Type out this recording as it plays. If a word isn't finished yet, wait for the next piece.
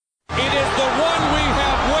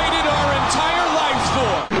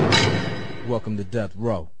Welcome to Death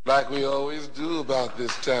Row. Like we always do about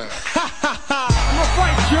this time. I'm gonna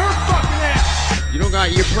fight your fucking ass! You don't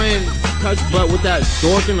got, you're playing touch butt with that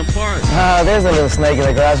dork in the park. There's a little snake in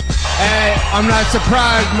the grass. Hey, I'm not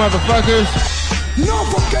surprised, motherfuckers. No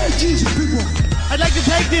forget Jesus, people! I'd like to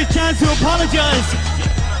take this chance to apologize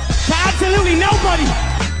to absolutely nobody!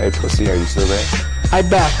 Hey, pussy, are you still there? I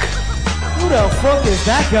back. Who the fuck is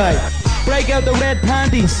that guy? Break out the red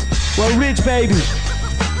panties. We're rich, baby.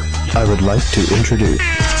 I would like to introduce...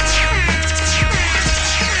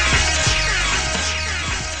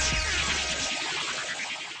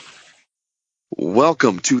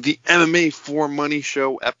 Welcome to the MMA for Money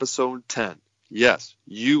Show, episode 10. Yes,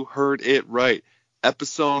 you heard it right.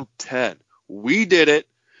 Episode 10. We did it.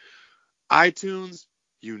 iTunes,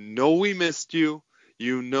 you know we missed you.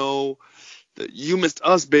 You know that you missed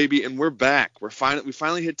us, baby, and we're back. We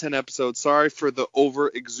finally hit 10 episodes. Sorry for the over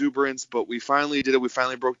exuberance, but we finally did it. We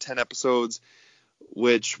finally broke 10 episodes,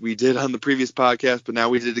 which we did on the previous podcast, but now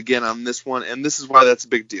we did it again on this one, and this is why that's a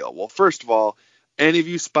big deal. Well, first of all, any of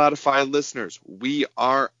you Spotify listeners, we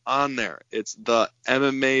are on there. It's the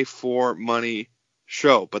MMA for Money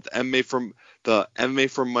show, but the MMA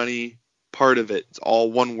for Money part of it, it's all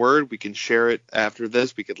one word. We can share it after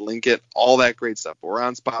this. We could link it, all that great stuff. But we're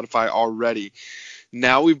on Spotify already.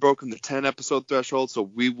 Now we've broken the 10 episode threshold, so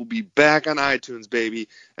we will be back on iTunes, baby.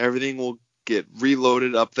 Everything will get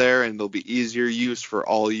reloaded up there, and it'll be easier use for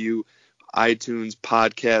all you iTunes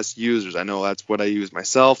podcast users. I know that's what I use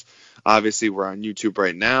myself. Obviously, we're on YouTube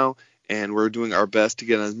right now, and we're doing our best to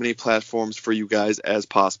get on as many platforms for you guys as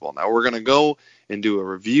possible. Now, we're going to go and do a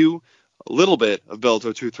review, a little bit of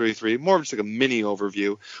Bellator 233, more of just like a mini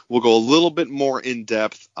overview. We'll go a little bit more in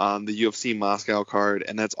depth on the UFC Moscow card,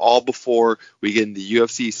 and that's all before we get into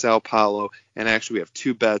UFC Sao Paulo. And actually, we have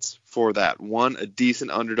two bets for that. One, a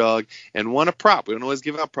decent underdog, and one, a prop. We don't always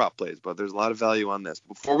give out prop plays, but there's a lot of value on this.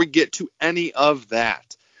 Before we get to any of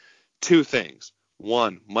that, two things.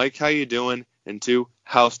 One, Mike, how you doing? And two,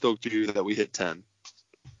 how stoked are you that we hit 10?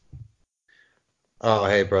 Oh,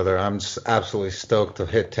 hey, brother. I'm absolutely stoked to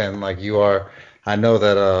hit 10 like you are. I know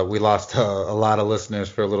that we lost a lot of listeners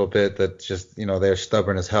for a little bit that just, they're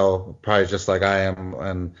stubborn as hell, probably just like I am,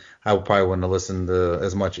 and I probably wouldn't have listened to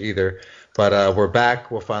as much either. But we're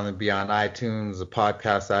back. We'll finally be on iTunes, the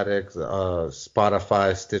Podcast Addict,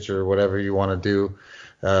 Spotify, Stitcher, whatever you want to do.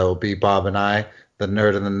 It'll be Bob and I, the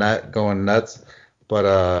nerd in the net, going nuts. But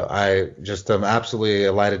I just am absolutely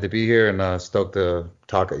delighted to be here and stoked to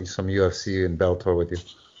talk some UFC and Bellator with you.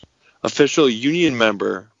 Official union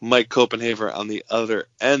member Mike Copenhaver on the other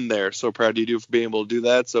end there. So proud of you for being able to do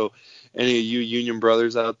that. So any of you union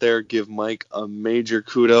brothers out there, give Mike a major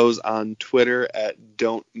kudos on Twitter at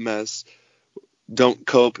Don't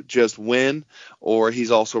Cope, Just Win. Or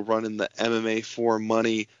he's also running the MMA for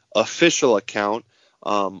Money official account.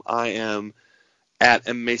 I am at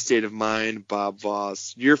MMA State of Mind, Bob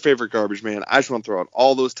Voss, your favorite garbage man. I just want to throw out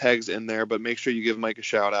all those tags in there, but make sure you give Mike a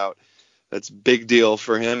shout out. That's a big deal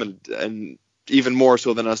for him, and even more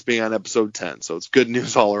so than us being on episode 10. So it's good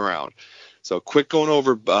news all around. So quick going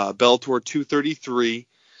over Bellator 233,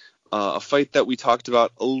 a fight that we talked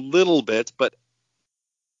about a little bit, but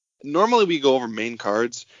normally we go over main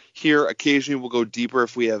cards. Here, occasionally we'll go deeper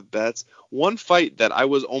if we have bets. One fight that I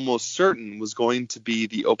was almost certain was going to be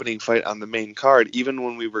the opening fight on the main card, even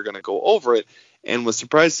when we were going to go over it, and was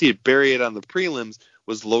surprised to see it bury it on the prelims,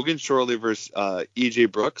 was Logan Shorley versus E.J.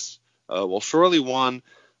 Brooks. Shorley won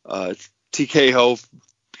TKO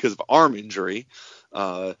because of arm injury.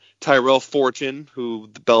 Tyrell Fortune, who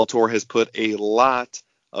the Bellator has put a lot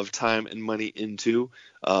of time and money into,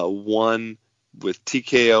 won with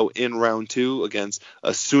TKO in round 2 against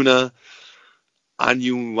Asuna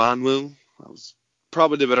Anyuwanwu. I was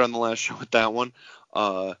probably did better on the last show with that one.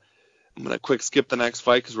 I'm going to quick skip the next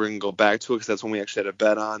fight because we're going to go back to it because that's when we actually had a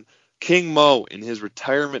bet on. King Mo, in his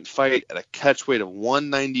retirement fight at a catch weight of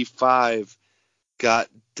 195, got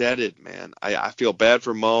deaded, man. I feel bad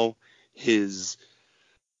for Mo. His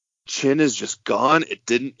chin is just gone. It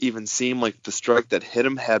didn't even seem like the strike that hit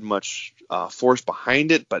him had much force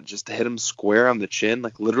behind it, but just to hit him square on the chin,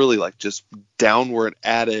 like literally like just downward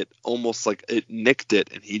at it, almost like it nicked it,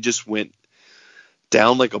 and he just went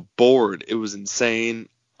down like a board. It was insane.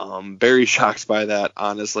 Very shocked by that,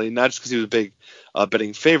 honestly. Not just because he was a big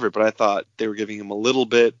betting favorite, but I thought they were giving him a little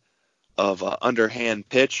bit of underhand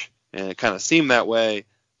pitch, and it kind of seemed that way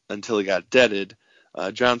until he got deaded.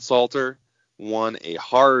 John Salter won a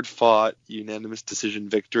hard-fought unanimous decision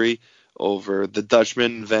victory over the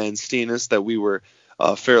Dutchman Van Steenis that we were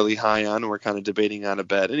fairly high on and we're kind of debating on a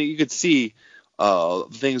bet. And you could see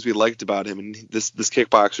things we liked about him, and this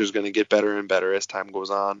kickboxer is going to get better and better as time goes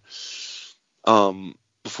on.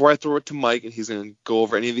 Before I throw it to Mike, and he's going to go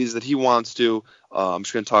over any of these that he wants to, I'm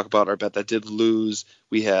just going to talk about our bet that did lose.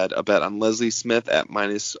 We had a bet on Leslie Smith at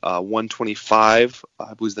minus 125.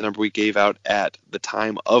 Was the number we gave out at the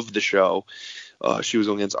time of the show. She was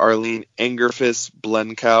going against Arlene Angerfist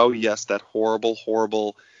Blencow. Yes, that horrible,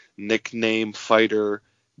 horrible nickname fighter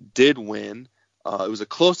did win. It was a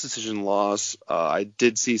close decision loss. I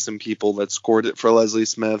did see some people that scored it for Leslie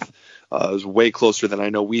Smith. It was way closer than I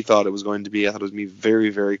know we thought it was going to be. I thought it was going to be a very,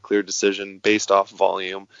 very clear decision based off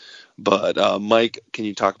volume. But Mike, can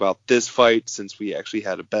you talk about this fight since we actually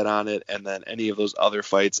had a bet on it, and then any of those other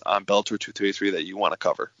fights on Bellator 233 that you want to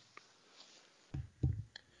cover?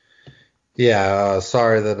 Yeah,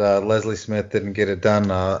 sorry that Leslie Smith didn't get it done.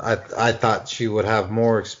 I thought she would have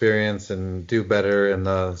more experience and do better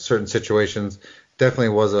in certain situations. Definitely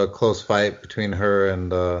was a close fight between her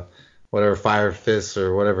and whatever Fire Fist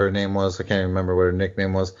or whatever her name was. I can't remember what her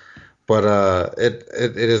nickname was. But it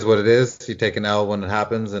is what it is. You take an L when it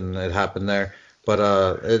happens, and it happened there. But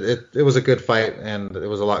it was a good fight, and it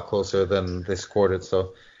was a lot closer than they scored it.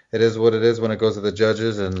 So it is what it is when it goes to the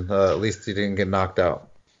judges, and at least he didn't get knocked out.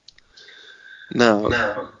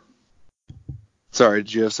 No. Sorry,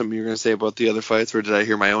 did you have something you were going to say about the other fights, or did I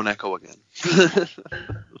hear my own echo again?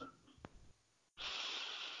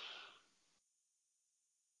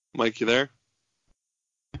 Mike, you there?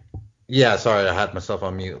 Yeah, sorry, I had myself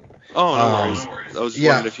on mute. Oh, no worries. I was just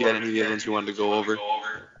wondering if you had any of the other ones you wanted to go over.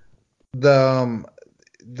 The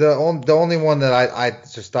only one that I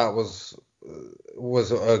just thought was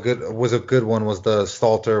a good one was the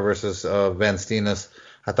Stalter versus Van Steenis.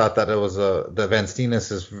 I thought that it was the Van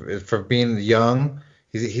Steenis is for being young.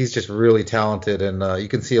 He's just really talented, and you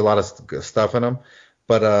can see a lot of stuff in him.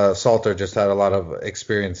 But Salter just had a lot of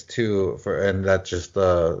experience too, and that just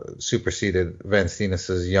superseded Van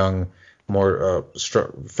Steenis' young, more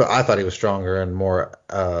I thought he was stronger and more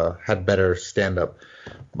had better stand up.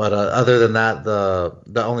 But other than that,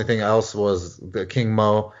 the only thing else was the King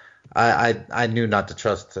Mo. I knew not to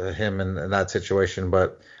trust him in that situation,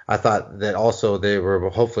 but I thought that also they were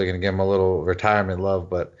hopefully going to give him a little retirement love,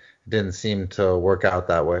 but it didn't seem to work out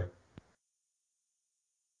that way.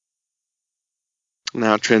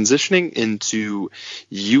 Now transitioning into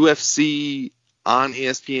UFC on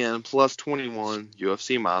ESPN plus 21,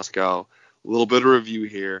 UFC Moscow. A little bit of review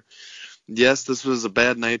here. Yes, this was a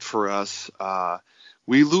bad night for us.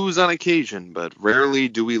 We lose on occasion, but rarely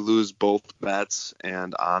do we lose both bets.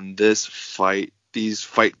 And on this fight, these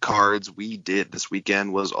fight cards we did this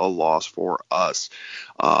weekend was a loss for us.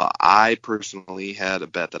 I personally had a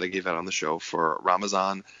bet that I gave out on the show for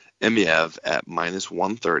Ramazan Emiev at minus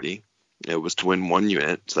 130. It was to win 1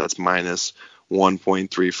 unit, so that's minus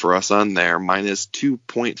 1.3 for us on there, minus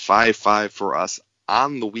 2.55 for us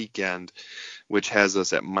on the weekend, which has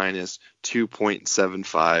us at minus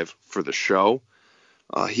 2.75 for the show.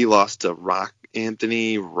 He lost to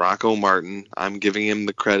Anthony Rocco Martin. I'm giving him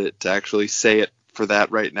the credit to actually say it for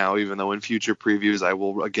that right now, even though in future previews I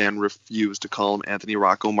will again refuse to call him Anthony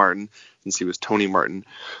Rocco Martin since he was Tony Martin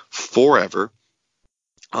forever.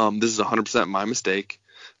 This is 100% my mistake.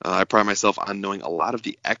 I pride myself on knowing a lot of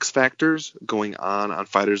the X factors going on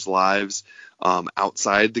fighters' lives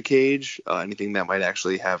outside the cage, anything that might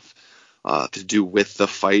actually have to do with the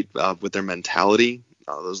fight, with their mentality.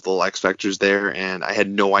 Those little X factors there, and I had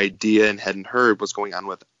no idea and hadn't heard what's going on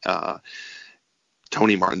with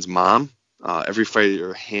Tony Martin's mom. Every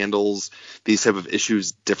fighter handles these type of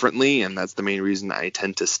issues differently, and that's the main reason I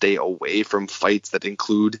tend to stay away from fights that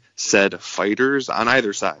include said fighters on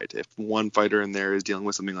either side. If one fighter in there is dealing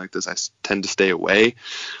with something like this, I tend to stay away.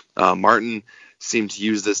 Martin seemed to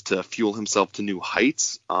use this to fuel himself to new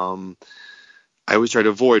heights. I always try to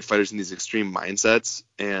avoid fighters in these extreme mindsets,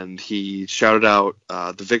 and he shouted out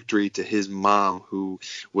the victory to his mom, who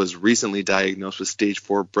was recently diagnosed with stage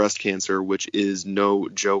 4 breast cancer, which is no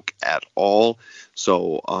joke at all.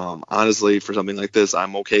 So honestly, for something like this,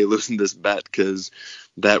 I'm okay losing this bet because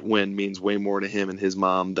that win means way more to him and his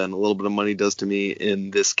mom than a little bit of money does to me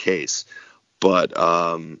in this case. But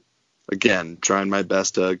again, trying my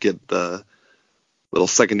best to get the little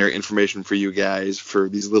secondary information for you guys for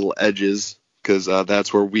these little edges, because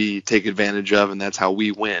that's where we take advantage of, and that's how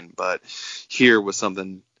we win. But here was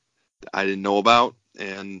something I didn't know about,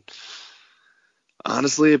 and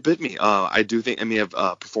honestly, it bit me. I do think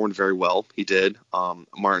Emiev performed very well. He did.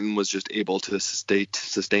 Martin was just able to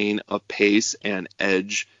sustain a pace and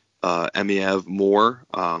edge Emiev more.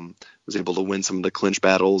 Was able to win some of the clinch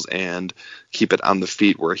battles and keep it on the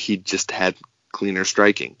feet where he just had cleaner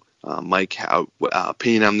striking. Mike,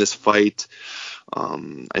 opinion on this fight?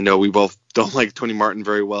 I know we both don't like Tony Martin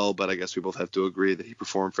very well, but I guess we both have to agree that he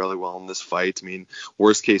performed fairly well in this fight. I mean,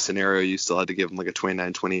 worst case scenario, you still had to give him like a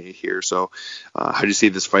 29-28 here. So how do you see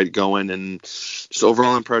this fight going, and just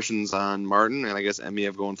overall impressions on Martin and I guess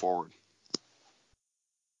MMAF going forward?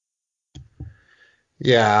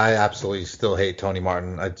 Yeah, I absolutely still hate Tony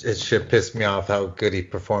Martin. It shit pissed me off how good he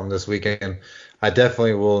performed this weekend. I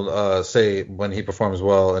definitely will say when he performs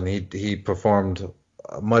well, and he performed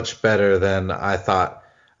much better than I thought.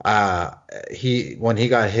 When he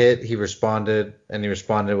got hit, he responded, and he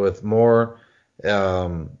responded with more.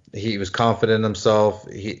 He was confident in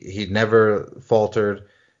himself. He never faltered.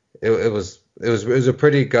 It was a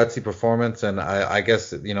pretty gutsy performance, and I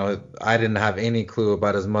guess I didn't have any clue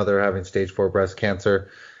about his mother having stage 4 breast cancer.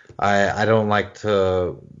 I don't like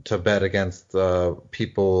to bet against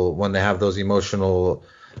people when they have those emotional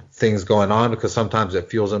things going on, because sometimes it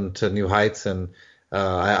fuels them to new heights, and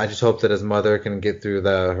I just hope that his mother can get through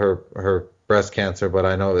her breast cancer. But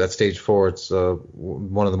I know at stage 4 it's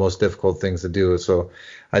one of the most difficult things to do. So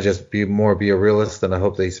I just be a realist, and I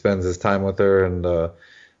hope that he spends his time with her and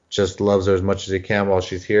just loves her as much as he can while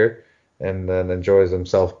she's here, and then enjoys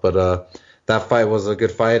himself. But that fight was a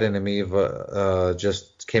good fight, and Amiv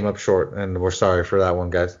just came up short, and we're sorry for that one,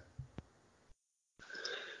 guys.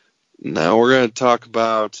 Now we're going to talk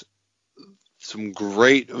about some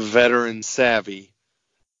great veteran savvy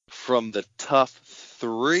from the Tough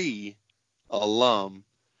 3 alum.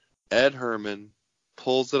 Ed Herman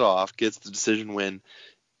pulls it off, gets the decision win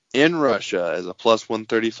in Russia as a plus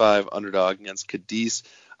 135 underdog against Kadis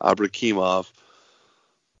Abrakimov.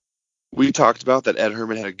 We talked about that Ed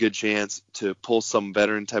Herman had a good chance to pull some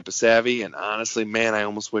veteran type of savvy, and honestly, man, I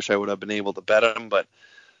almost wish I would have been able to bet him, but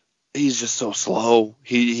he's just so slow.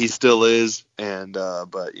 He still is, and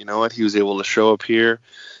but you know what? He was able to show up here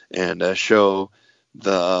and show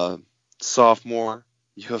the sophomore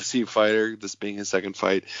UFC fighter, this being his second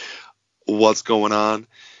fight, what's going on.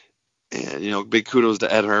 And big kudos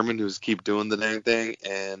to Ed Herman, who's keep doing the dang thing.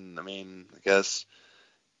 And I mean, I guess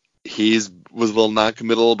was a little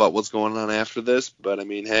non-committal about what's going on after this, but I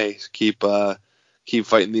mean, hey, keep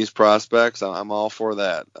fighting these prospects. I'm all for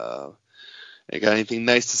that. You got anything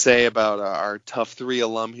nice to say about our Tough 3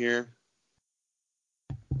 alum here?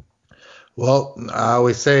 Well, I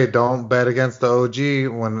always say don't bet against the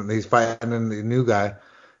OG when he's fighting the new guy.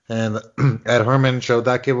 And Ed Herman showed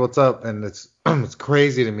that kid what's up, and it's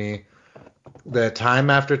crazy to me that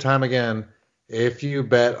time after time again, if you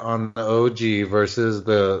bet on the OG versus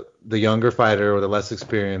the younger fighter or the less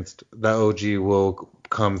experienced, the OG will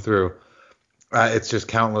come through. It's just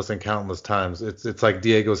countless and countless times. It's like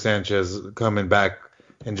Diego Sanchez coming back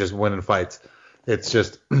and just winning fights. It's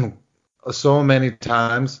just so many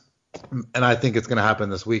times, and I think it's going to happen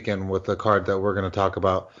this weekend with the card that we're going to talk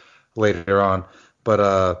about later on.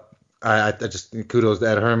 But I just kudos to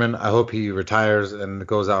Ed Herman. I hope he retires and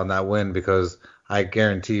goes out on that win, because I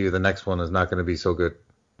guarantee you the next one is not going to be so good.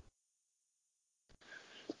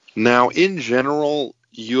 Now, in general,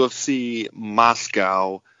 UFC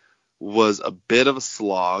Moscow was a bit of a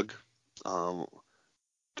slog.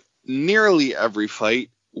 Nearly every fight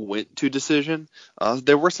went to decision.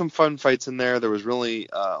 There were some fun fights in there. There was really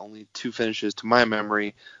only 2 finishes to my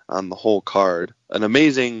memory on the whole card.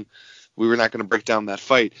 We were not going to break down that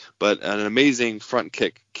fight, but an amazing front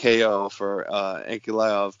kick KO for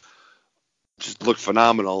Ankalaev just looked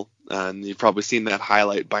phenomenal. And you've probably seen that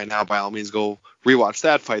highlight by now. By all means, go rewatch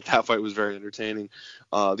that fight. That fight was very entertaining.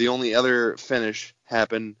 The only other finish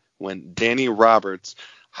happened when Danny Roberts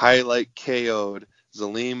highlight KO'd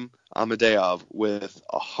Zalim Amadeov with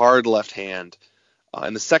a hard left hand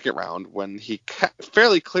in the second round, when he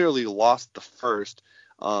fairly clearly lost the first.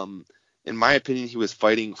 In my opinion, he was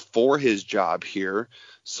fighting for his job here.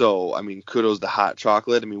 So, I mean, kudos to Hot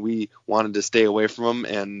Chocolate. I mean, we wanted to stay away from him,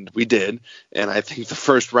 and we did. And I think the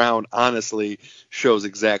first round, honestly, shows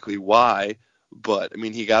exactly why. But, I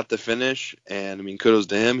mean, he got the finish, and, I mean, kudos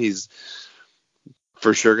to him. He's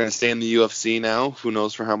for sure going to stay in the UFC now. Who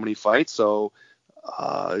knows for how many fights. So,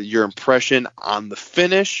 your impression on the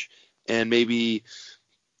finish, and maybe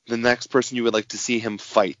the next person you would like to see him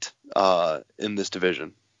fight in this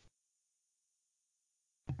division.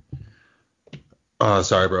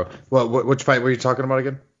 Sorry, bro. Well, which fight were you talking about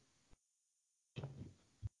again?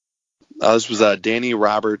 This was Danny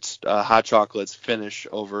Roberts, Hot Chocolate's finish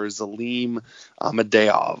over Zalim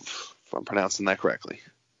Amadeov, if I'm pronouncing that correctly.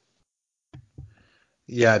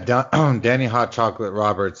 Yeah, Danny Hot Chocolate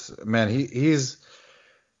Roberts, man, he's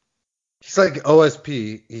like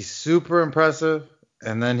OSP. He's super impressive,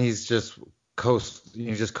 and then he just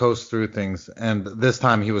coasts through things. And this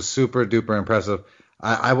time he was super duper impressive.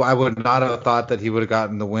 I would not have thought that he would have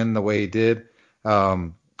gotten the win the way he did.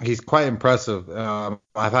 He's quite impressive.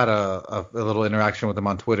 I've had a little interaction with him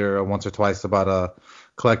on Twitter once or twice about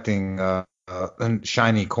collecting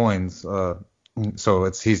shiny coins.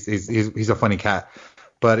 So he's a funny cat.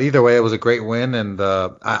 But either way, it was a great win, and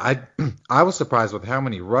I was surprised with how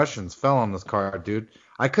many Russians fell on this card, dude.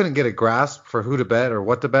 I couldn't get a grasp for who to bet or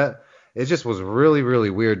what to bet. It just was really, really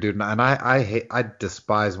weird, dude. And I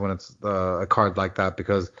despise when it's a card like that,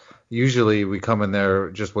 because usually we come in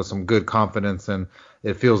there just with some good confidence, and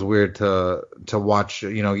it feels weird to watch,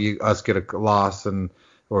 us get a loss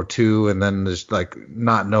or two, and then just like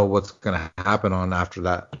not know what's gonna happen on after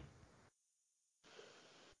that.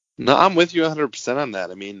 No, I'm with you 100% on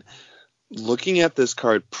that. I mean, looking at this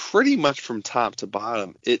card pretty much from top to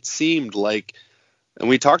bottom, it seemed like, and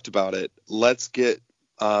we talked about it, let's get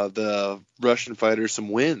the Russian fighters some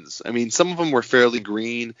wins. I mean, some of them were fairly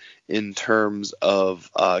green in terms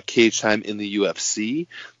of cage time in the UFC,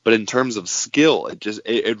 but in terms of skill,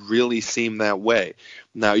 it really seemed that way.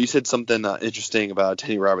 Now, you said something interesting about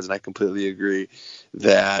Teddy Roberts, and I completely agree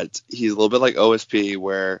that he's a little bit like OSP,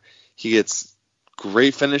 where he gets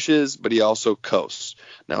great finishes, but he also coasts.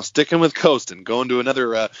 Now, sticking with coasting, going to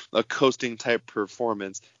another a coasting type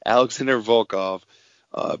performance, Alexander Volkov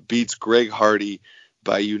beats Greg Hardy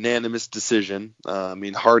by unanimous decision. I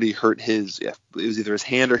mean, Hardy hurt it was either his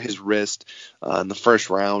hand or his wrist in the first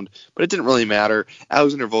round, but it didn't really matter.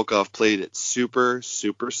 Alexander Volkov played it super,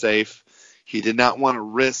 super safe. He did not want to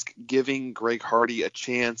risk giving Greg Hardy a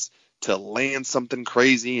chance to land something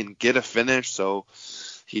crazy and get a finish, so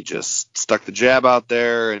he just stuck the jab out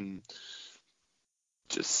there and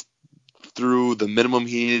just threw the minimum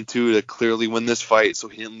he needed to clearly win this fight, so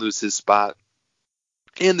he didn't lose his spot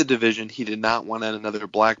in the division. He did not want another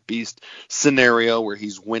Black Beast scenario where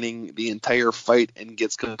he's winning the entire fight and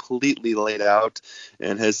gets completely laid out,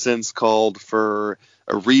 and has since called for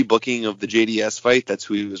a rebooking of the JDS fight. That's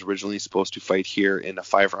who he was originally supposed to fight here in a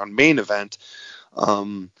 5-round main event.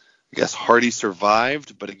 I guess Hardy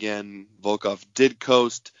survived, but again, Volkov did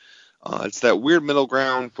coast. It's that weird middle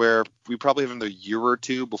ground where we probably have another year or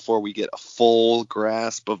two before we get a full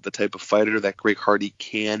grasp of the type of fighter that Greg Hardy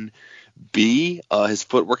can be. His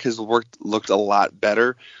footwork has looked a lot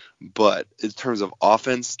better, but in terms of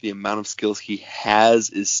offense, the amount of skills he has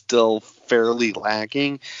is still fairly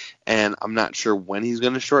lacking, and I'm not sure when he's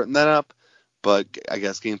going to shorten that up. But I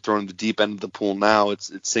guess getting thrown in the deep end of the pool now, it's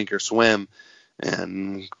sink or swim,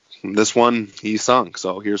 and this one he sunk.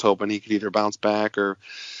 So here's hoping he could either bounce back or,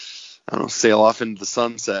 I don't know, sail off into the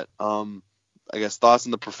sunset. I guess thoughts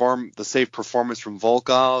on the safe performance from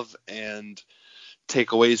Volkov and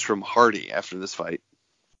takeaways from Hardy after this fight.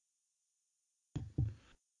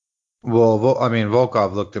 Well,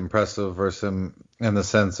 Volkov looked impressive versus him in the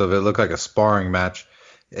sense of it looked like a sparring match.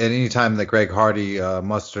 And any time that Greg Hardy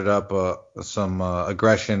mustered up some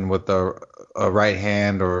aggression with a right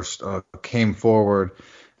hand or came forward,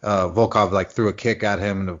 Volkov like threw a kick at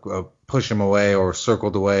him and pushed him away or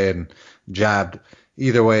circled away and jabbed.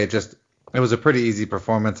 Either way, it was a pretty easy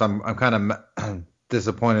performance. I'm kind of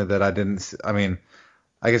disappointed that I didn't. I mean,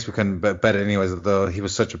 I guess we couldn't bet it anyways, though he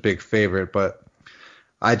was such a big favorite. But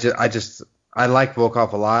I like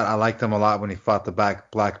Volkov a lot. I liked him a lot when he fought the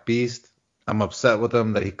Black Beast. I'm upset with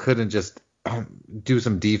him that he couldn't just do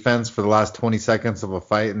some defense for the last 20 seconds of a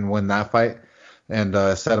fight and win that fight and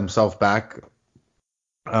set himself back.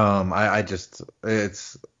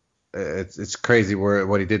 It's crazy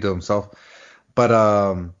what he did to himself.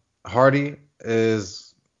 But Hardy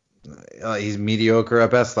is he's mediocre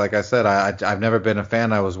at best. Like I said, I've never been a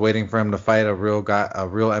fan. I was waiting for him to fight a real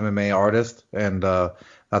MMA artist, and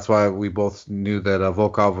that's why we both knew that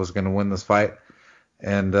Volkov was going to win this fight,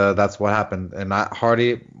 and that's what happened. And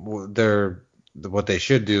Hardy, what they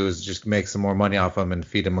should do is just make some more money off him and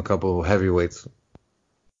feed him a couple of heavyweights.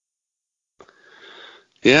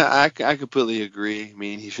 Yeah, I completely agree. I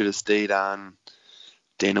mean, he should have stayed on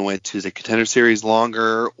Dana White Tuesday Contender Series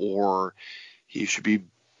longer, or he should be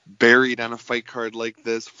buried on a fight card like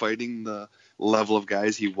this, fighting the level of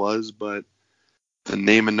guys he was. But the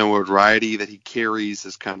name and notoriety that he carries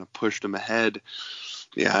has kind of pushed him ahead.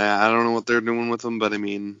 Yeah, I don't know what they're doing with him, but I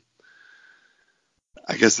mean,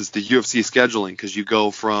 I guess it's the UFC scheduling, because you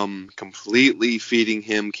go from completely feeding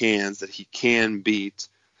him cans that he can beat,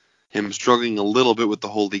 him struggling a little bit with the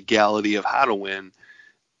whole legality of how to win,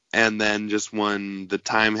 and then just when the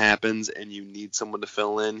time happens and you need someone to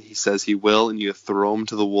fill in, he says he will, and you throw him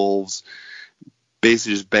to the wolves,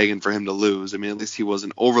 basically just begging for him to lose. I mean, at least he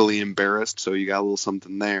wasn't overly embarrassed, so you got a little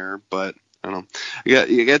something there. But I don't know.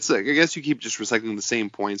 I guess you keep just recycling the same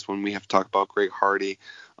points when we have to talk about Greg Hardy.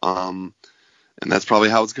 And And that's probably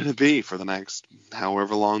how it's going to be for the next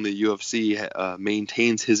however long the UFC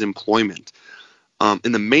maintains his employment.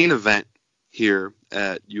 In the main event here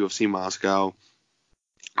at UFC Moscow,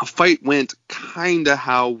 a fight went kind of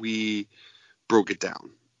how we broke it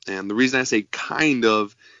down. And the reason I say kind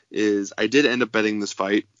of is I did end up betting this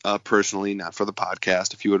fight personally, not for the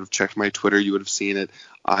podcast. If you would have checked my Twitter, you would have seen it.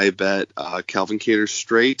 I bet Calvin Kattar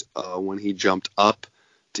straight when he jumped up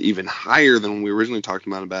to even higher than when we originally talked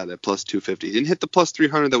about at plus 250. He didn't hit the plus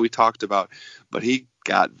 300 that we talked about, but he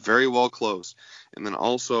got very well close. And then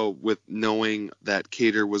also with knowing that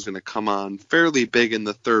Kattar was going to come on fairly big in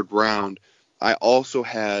the third round, I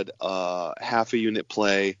also had half a unit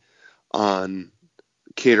play on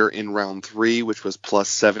Kattar in round 3, which was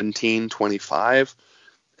plus 1725.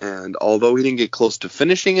 And although he didn't get close to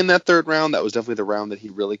finishing in that third round, that was definitely the round that he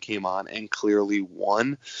really came on and clearly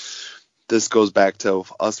won. This goes back to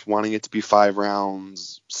us wanting it to be 5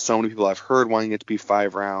 rounds. So many people I've heard wanting it to be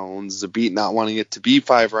 5 rounds. Zabit not wanting it to be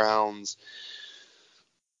 5 rounds.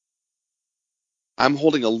 I'm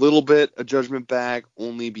holding a little bit of judgment back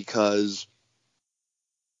only because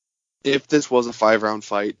if this was a 5-round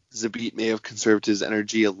fight, Zabit may have conserved his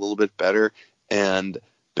energy a little bit better and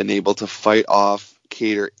been able to fight off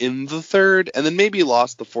Kattar in the third, and then maybe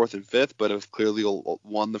lost the fourth and fifth, but have clearly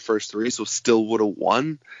won the first 3, so still would have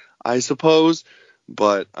won, I suppose.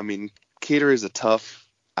 But, I mean, Kattar is a tough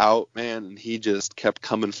out, man, and he just kept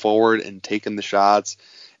coming forward and taking the shots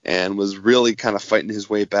and was really kind of fighting his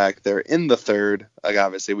way back there in the third. Like,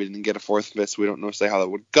 obviously, we didn't get a fourth and fifth, so we don't know how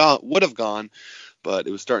that would have gone, but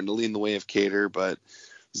it was starting to lean the way of Kattar. But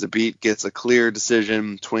Zabit gets a clear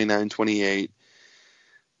decision, 29-28.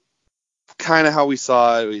 Kind of how we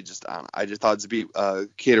saw it. I just thought Zabit,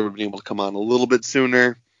 Kattar would have been able to come on a little bit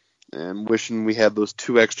sooner, and wishing we had those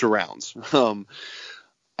 2 extra rounds.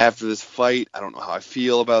 After this fight, I don't know how I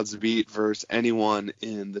feel about Zabit versus anyone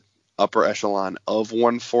in the upper echelon of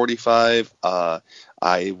 145.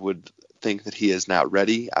 I would think that he is not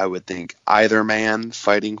ready. I would think either man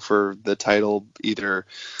fighting for the title, either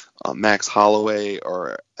Max Holloway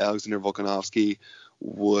or Alexander Volkanovski,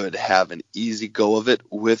 would have an easy go of it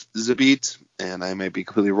with Zabit, and I may be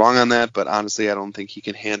completely wrong on that, but honestly, I don't think he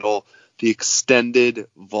can handle the extended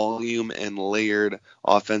volume and layered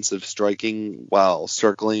offensive striking while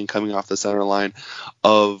circling and coming off the center line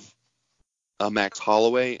of Max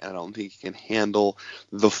Holloway. I don't think he can handle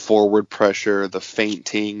the forward pressure, the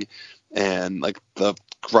feinting, and like the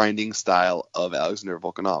grinding style of Alexander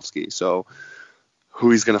Volkanovski. So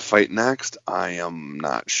who he's going to fight next, I am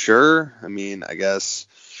not sure. I mean, I guess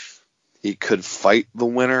he could fight the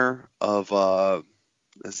winner of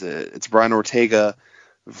it's Brian Ortega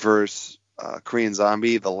versus Korean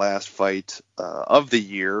Zombie, the last fight of the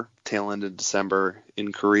year, tail end of December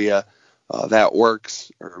in Korea. That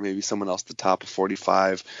works, or maybe someone else at the top of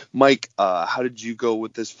 45. Mike, how did you go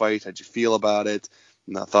with this fight? How'd you feel about it?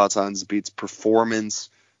 Thoughts on Zabit's performance?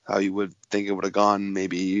 How you would think it would have gone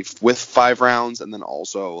maybe with 5 rounds, and then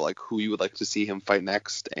also like who you would like to see him fight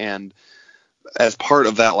next. And as part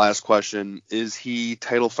of that last question, is he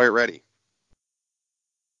title fight ready?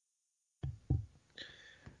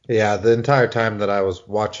 Yeah, the entire time that I was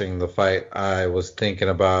watching the fight, I was thinking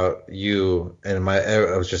about you, and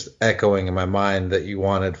I was just echoing in my mind that you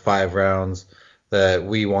wanted 5 rounds, that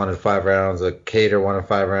we wanted 5 rounds, that Kattar wanted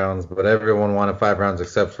 5 rounds, but everyone wanted 5 rounds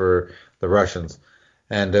except for the Russians.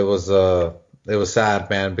 And it was sad,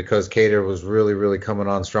 man, because Kattar was really, really coming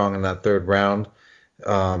on strong in that third round.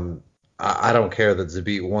 I don't care that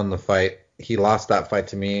Zabit won the fight. He lost that fight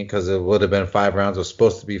to me because it would have been 5 rounds. It was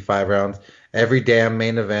supposed to be 5 rounds. Every damn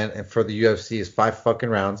main event and for the UFC is 5 fucking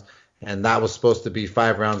rounds, and that was supposed to be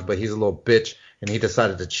 5 rounds, but he's a little bitch, and he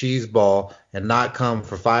decided to cheese ball and not come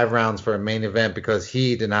for 5 rounds for a main event because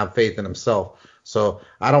he didn't have faith in himself. So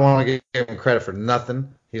I don't want to give him credit for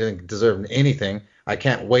nothing. He didn't deserve anything. I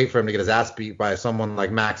can't wait for him to get his ass beat by someone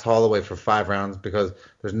like Max Holloway for 5 rounds because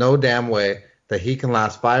there's no damn way that he can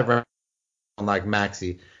last 5 rounds like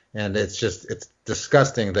Maxie. And it's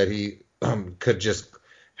disgusting that he could just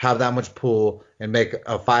have that much pull and make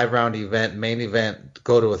a 5-round main event,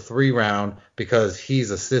 go to a 3-round because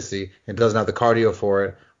he's a sissy and doesn't have the cardio for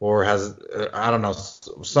it or has, I don't know,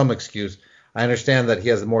 some excuse. I understand that he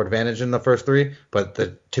has more advantage in the first 3, but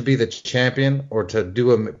to be the champion or to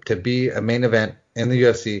be a main event in the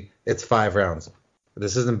UFC, it's 5 rounds.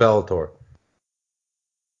 This isn't Bellator.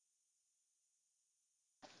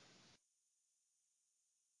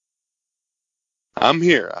 I'm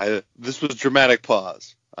here. This was dramatic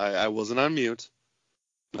pause. I wasn't on mute.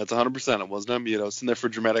 That's 100%. I wasn't on mute. I was sitting there for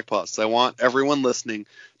dramatic pause. So I want everyone listening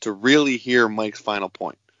to really hear Mike's final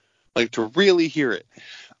point. Like, to really hear it.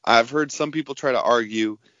 I've heard some people try to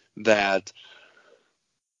argue that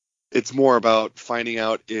it's more about finding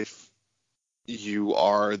out if you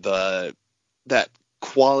are that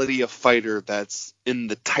quality of fighter that's in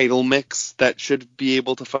the title mix that should be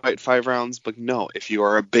able to fight 5 rounds. But no, if you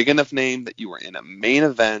are a big enough name that you are in a main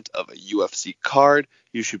event of a UFC card,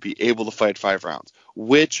 you should be able to fight 5 rounds.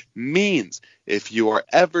 Which means if you are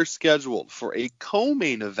ever scheduled for a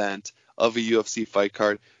co-main event of a UFC fight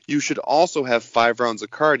card, you should also have 5 rounds of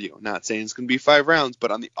cardio. Not saying it's going to be 5 rounds, but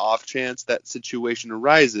on the off chance that situation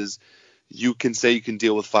arises, you can say you can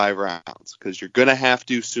deal with 5 rounds, because you're going to have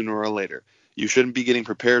to sooner or later. You shouldn't be getting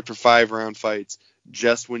prepared for 5-round fights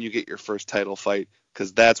just when you get your first title fight,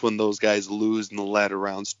 because that's when those guys lose in the latter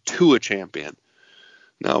rounds to a champion.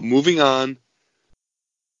 Now, moving on,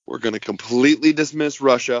 we're going to completely dismiss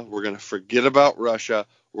Russia. We're going to forget about Russia.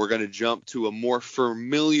 We're going to jump to a more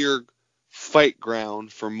familiar fight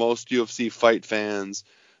ground for most UFC fight fans,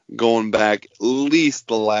 going back at least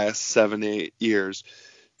the last 7-8 years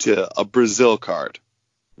to a Brazil card.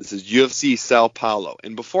 This is UFC Sao Paulo.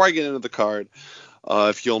 And before I get into the card,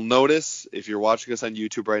 if you'll notice, if you're watching us on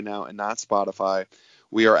YouTube right now and not Spotify,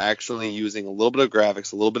 we are actually using a little bit of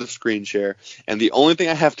graphics, a little bit of screen share. And the only thing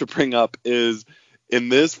I have to bring up is in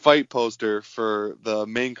this fight poster for the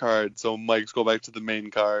main card. So Mike's go back to the main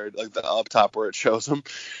card, like the up top where it shows him.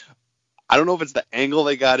 I don't know if it's the angle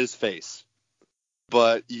they got his face,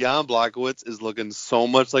 but Jan Blachowicz is looking so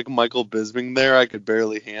much like Michael Bisping there, I could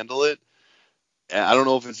barely handle it. I don't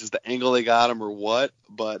know if it's just the angle they got him or what,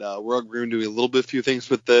 but we're going to do a few things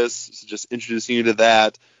with this. So just introducing you to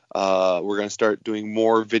that. We're going to start doing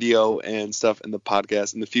more video and stuff in the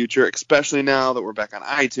podcast in the future, especially now that we're back on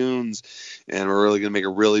iTunes, and we're really going to make a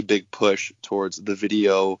really big push towards the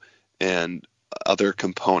video and other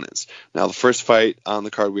components. Now, the first fight on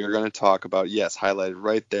the card we are going to talk about, yes, highlighted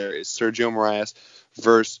right there, is Sergio Moraes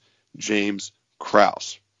versus James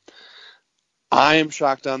Krause. I am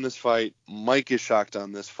shocked on this fight. Mike is shocked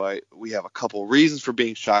on this fight. We have a couple reasons for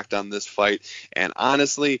being shocked on this fight. And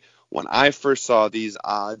honestly, when I first saw these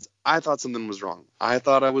odds, I thought something was wrong. I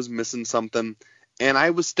thought I was missing something. And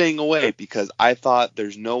I was staying away because I thought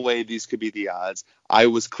there's no way these could be the odds. I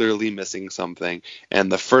was clearly missing something. And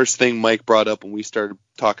the first thing Mike brought up when we started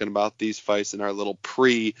talking about these fights in our little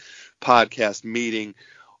pre-podcast meeting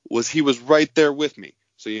was he was right there with me.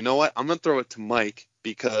 So you know what? I'm going to throw it to Mike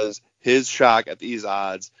because his shock at these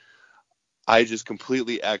odds, I just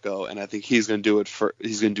completely echo, and I think he's going to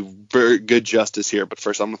do very good justice here. But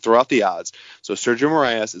first, I'm going to throw out the odds. So Sergio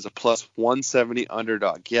Moraes is a plus 170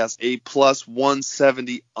 underdog. Yes, a plus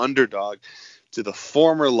 170 underdog to the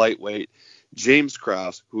former lightweight James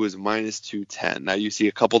Krause, who is minus 210. Now you see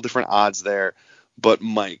a couple different odds there, but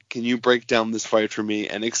Mike, can you break down this fight for me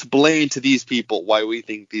and explain to these people why we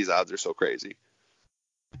think these odds are so crazy?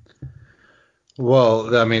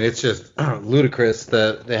 Well, I mean, it's just ludicrous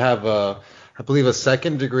that they have, I believe, a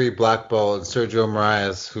second-degree black belt in Sergio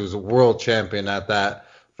Moraes, who's a world champion at that,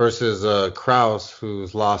 versus Krause,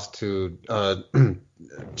 who's lost to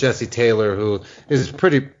Jesse Taylor, who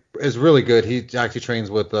is really good. He actually trains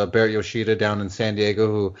with Barrett Yoshida down in San Diego,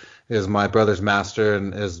 who is my brother's master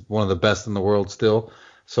and is one of the best in the world still.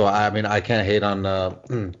 So, I mean, I can't hate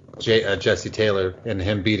on Jesse Taylor and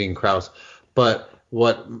him beating Krause. But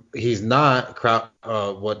what he's not,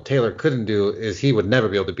 what Taylor couldn't do is he would never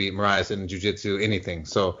be able to beat Moraes in jiu-jitsu, anything.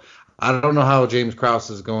 So I don't know how James Krause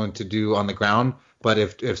is going to do on the ground, but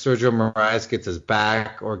if Sergio Moraes gets his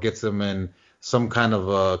back or gets him in some kind of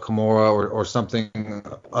a Kimura or something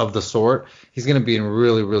of the sort, he's going to be in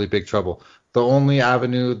really, really big trouble. The only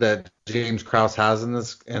avenue that James Krause has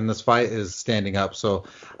in this fight is standing up. So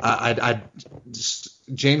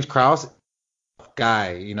James Krause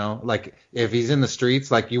guy, you know, like if he's in the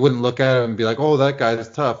streets, like you wouldn't look at him and be like, oh, that guy is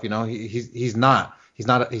tough, you know. He's not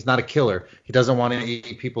a killer. He doesn't want to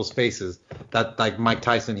eat people's faces. That, like Mike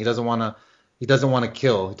Tyson, he doesn't want to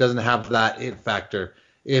kill. He doesn't have that it factor.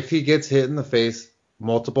 If he gets hit in the face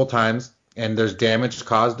multiple times and there's damage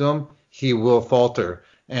caused to him, he will falter.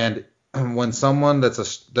 And when someone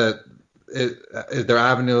their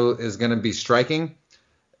avenue is going to be striking,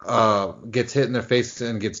 gets hit in their face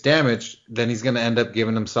and gets damaged, then he's going to end up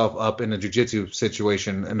giving himself up in a jiu-jitsu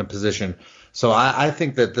situation, in a position. So I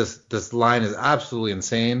think that this line is absolutely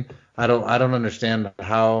insane. I don't understand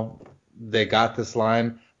how they got this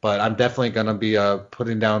line, but I'm definitely going to be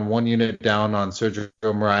putting down 1 unit down on Sergio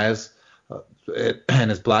Moraes and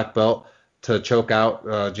his black belt to choke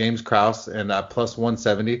out James Krause, and at plus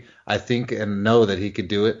 170, I think and know that he could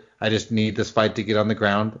do it. I just need this fight to get on the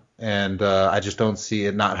ground, and I just don't see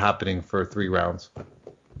it not happening for 3 rounds.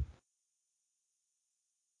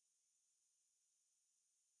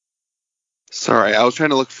 Sorry, I was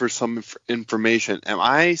trying to look for some information. Am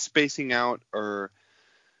I spacing out, or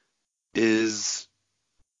is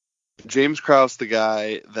James Krause the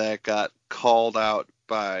guy that got called out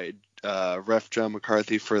by ref John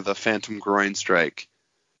McCarthy for the phantom groin strike,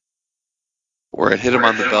 where it hit him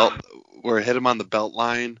on the belt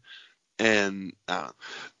line? And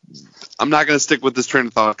I'm not going to stick with this train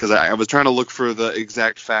of thought because I was trying to look for the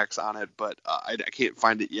exact facts on it, but I can't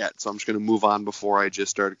find it yet. So I'm just going to move on before I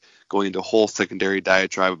just start going into a whole secondary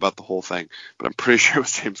diatribe about the whole thing. But I'm pretty sure it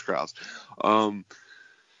was James Krause. We're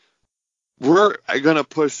going to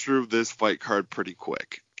push through this fight card pretty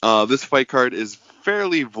quick. This fight card is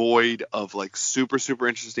fairly void of like super, super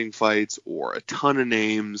interesting fights or a ton of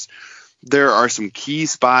names. There are some key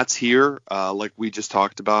spots here, like we just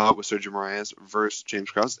talked about with Sergio Moraes versus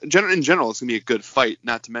James Krause. In general, it's going to be a good fight,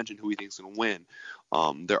 not to mention who we think is going to win.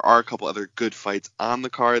 There are a couple other good fights on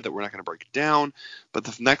the card that we're not going to break down, but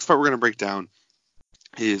the next fight we're going to break down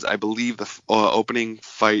is, I believe, the opening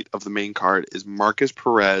fight of the main card is Marcus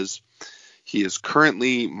Perez. He is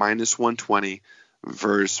currently minus 120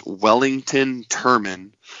 versus Wellington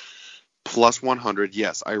Turman. Plus 100.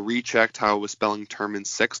 Yes, I rechecked how I was spelling Turman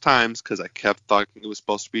 6 times because I kept thinking it was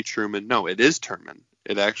supposed to be Truman. No, it is Turman.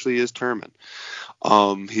 It actually is Turman.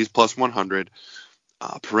 He's plus 100.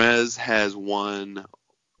 Perez has one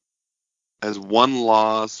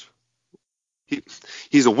loss.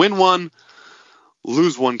 He's a win one,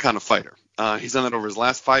 lose one kind of fighter. He's done that over his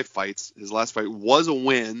last 5 fights. His last fight was a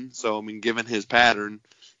win, so I mean, given his pattern,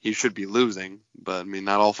 he should be losing, but I mean,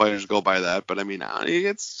 not all fighters go by that. But I mean,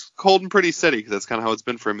 it's cold and pretty steady because that's kind of how it's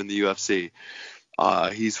been for him in the UFC.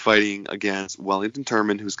 He's fighting against Wellington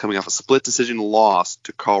Turman, who's coming off a split decision loss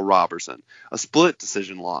to Carl Robertson. A split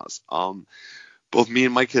decision loss. Both me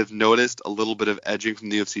and Mike have noticed a little bit of edging from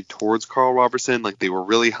the UFC towards Carl Robertson. Like, they were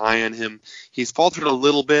really high on him. He's faltered a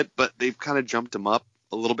little bit, but they've kind of jumped him up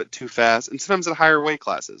a little bit too fast, and sometimes at higher weight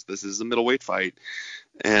classes. This is a middleweight fight,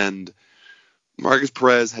 and Marcus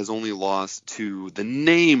Perez has only lost to the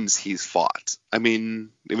names he's fought. I mean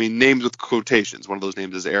names with quotations. One of those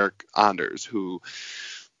names is Eric Anders, who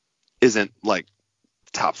isn't like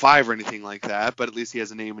top 5 or anything like that, but at least he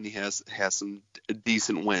has a name and he has some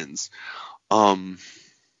decent wins. In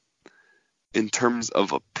terms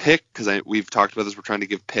of a pick, because we've talked about this, we're trying to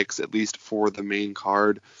give picks at least for the main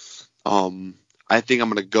card. I think I'm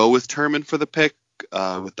going to go with Turman for the pick,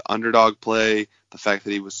 with the underdog play, the fact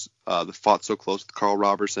that he was fought so close to Carl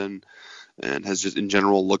Robertson and has just in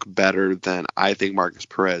general looked better than I think Marcus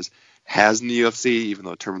Perez has in the UFC, even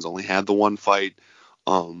though Turman's only had the one fight.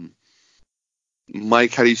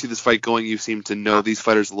 Mike, how do you see this fight going? You seem to know these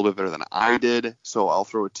fighters a little bit better than I did, so I'll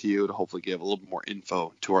throw it to you to hopefully give a little bit more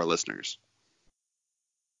info to our listeners.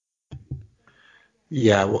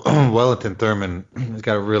 Yeah, Wellington Thurman, he's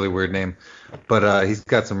got a really weird name, but he's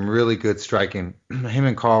got some really good striking. Him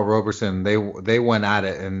and Carl Robertson, they went at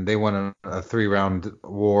it, and they won a 3-round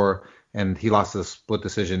war, and he lost a split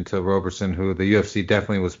decision to Robertson, who the UFC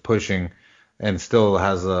definitely was pushing, and still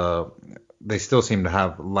has they still seem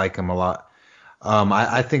to like him a lot.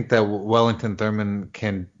 I think that Wellington Thurman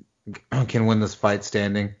can win this fight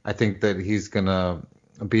standing. I think that he's gonna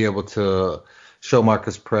be able to show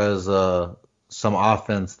Marcus Perez some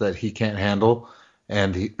offense that he can't handle,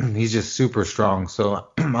 and he's just super strong. So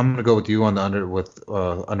I'm gonna go with you on the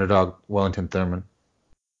underdog Wellington Thurman.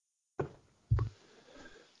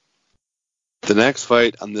 The next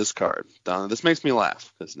fight on this card, this makes me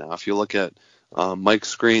laugh because now if you look at Mike's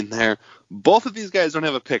screen there, both of these guys don't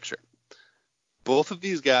have a picture. Both of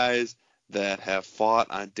these guys that have fought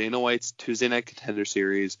on Dana White's Tuesday Night Contender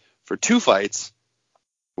Series for 2 fights,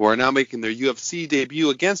 who are now making their UFC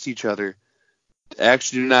debut against each other,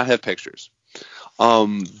 actually do not have pictures.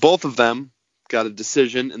 Both of them got a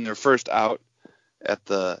decision in their first out at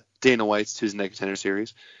the Dana White's Tuesday Night Contender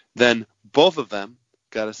Series. Then both of them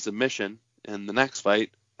got a submission in the next fight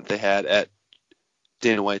that they had at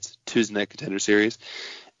Dana White's Tuesday Night Contender Series.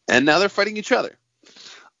 And now they're fighting each other.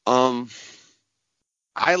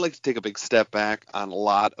 I like to take a big step back on a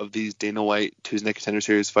lot of these Dana White Tuesday Night Contender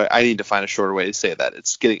Series fight. I need to find a shorter way to say that.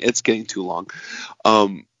 It's getting too long.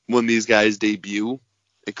 When these guys debut,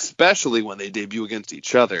 especially when they debut against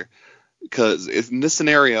each other, because in this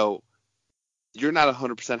scenario, you're not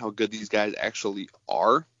 100% how good these guys actually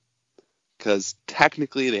are, because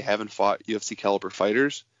technically they haven't fought UFC caliber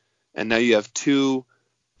fighters, and now you have 2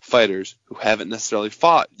 fighters who haven't necessarily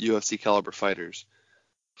fought UFC caliber fighters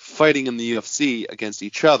fighting in the UFC against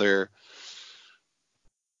each other.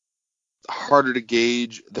 Harder to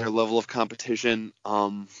gauge their level of competition.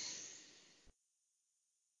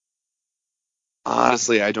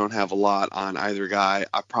 Honestly, I don't have a lot on either guy.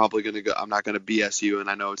 I'm probably gonna go. I'm not gonna BS you, and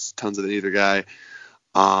I know it's tons of either guy.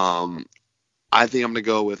 Um, I think I'm gonna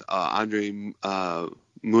go with Andre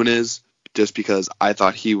Muniz, just because I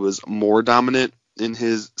thought he was more dominant in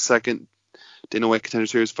his second Dana White Contender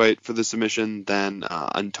Series fight for the submission than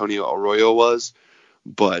Antonio Arroyo was.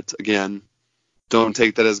 But again, don't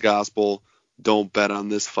take that as gospel. Don't bet on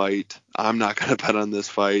this fight. I'm not going to bet on this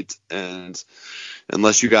fight, and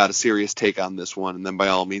unless you got a serious take on this one, and then by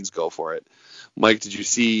all means go for it. Mike, did you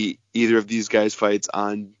see either of these guys' fights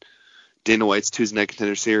on Dana White's Tuesday Night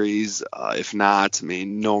Contender Series? If not, I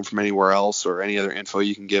mean, know them from anywhere else or any other info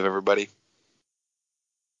you can give everybody.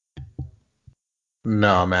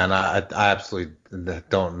 No, man, I absolutely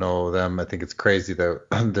don't know them. I think it's crazy that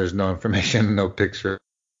there's no information, no picture of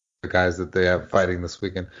the guys that they have fighting this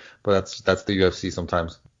weekend. But that's the UFC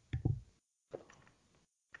sometimes.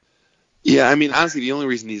 Yeah, I mean, honestly, the only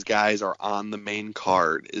reason these guys are on the main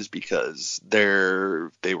card is because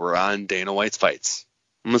they were on Dana White's fights.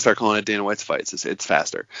 I'm gonna start calling it Dana White's fights. It's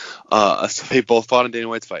faster. So they both fought in Dana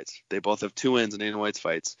White's fights. They both have 2 wins in Dana White's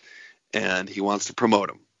fights, and he wants to promote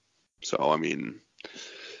them. So I mean,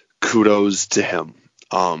 kudos to him,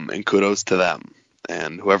 and kudos to them.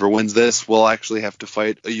 And whoever wins this will actually have to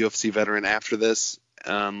fight a UFC veteran after this,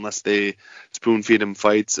 unless they spoon feed him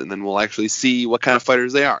fights, and then we'll actually see what kind of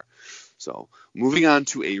fighters they are. So moving on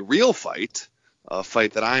to a real fight, a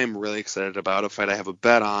fight that I am really excited about, a fight I have a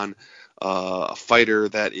bet on, a fighter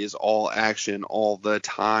that is all action all the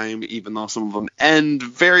time, even though some of them end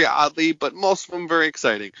very oddly, but most of them very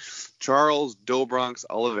exciting. Charles Do Bronx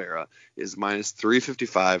Oliveira is minus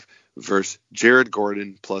 355 versus Jared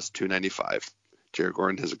Gordon plus 295. Jared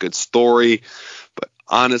Gordon has a good story, but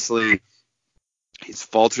honestly, he's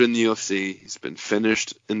faltered in the UFC. He's been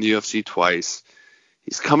finished in the UFC twice.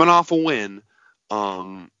 He's coming off a win.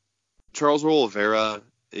 Charles Oliveira,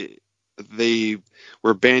 they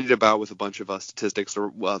were bandied about with a bunch of statistics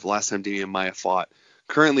the last time Damian Maia fought.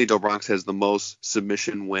 Currently, Do Bronx has the most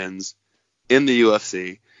submission wins in the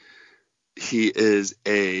UFC. He is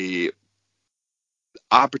a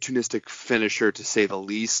opportunistic finisher, to say the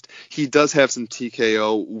least. He does have some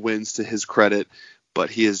TKO wins to his credit, but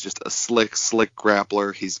he is just a slick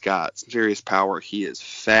grappler. He's got serious power. He is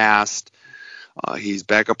fast. He's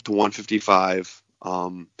back up to 155.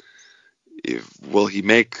 Will he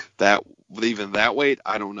make that even that weight?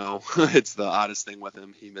 I don't know. It's the oddest thing with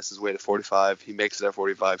him. He misses weight at 45. He makes it at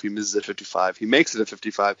 45. He misses at 55. He makes it at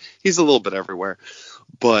 55. He's a little bit everywhere.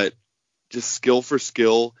 But just skill for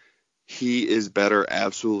skill, he is better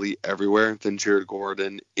absolutely everywhere than Jared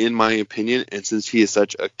Gordon, in my opinion. And since he is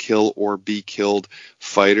such a kill or be killed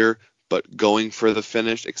fighter, but going for the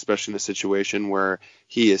finish, especially in a situation where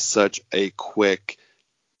he is such a quick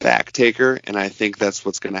back taker, and I think that's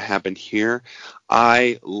what's going to happen here.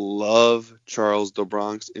 I love Charles Do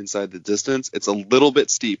Bronx inside the distance. It's a little bit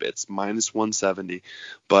steep. It's minus 170,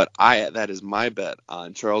 but that is my bet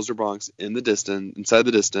on Charles Do Bronx in the distance, inside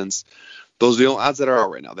the distance. Those are the only odds that are out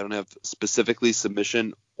right now. They don't have specifically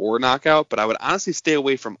submission or knockout, but I would honestly stay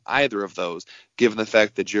away from either of those, given the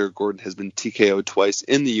fact that Jared Gordon has been TKO'd twice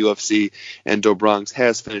in the UFC, and Do Bronx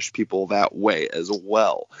has finished people that way as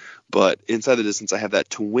well. But inside the distance, I have that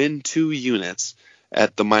to win 2 units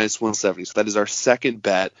at the minus 170. So that is our second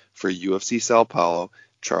bet for UFC Sao Paulo.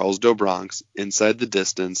 Charles Do Bronx inside the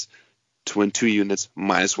distance to win 2 units,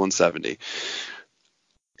 minus 170.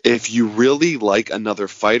 If you really like another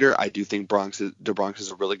fighter, I do think Do Bronx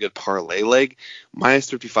is a really good parlay leg. Minus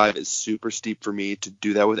 55 is super steep for me to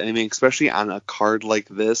do that with anything, especially on a card like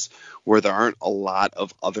this where there aren't a lot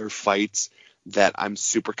of other fights that I'm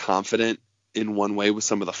super confident in one way with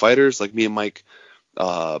some of the fighters. Like me and Mike,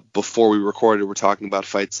 before we recorded, we're talking about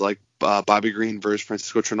fights like Bobby Green versus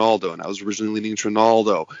Francisco Trinaldo, and I was originally leaning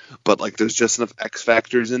Trinaldo, but like there's just enough X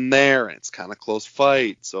factors in there, and it's kind of close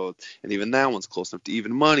fight. So, and even that one's close enough to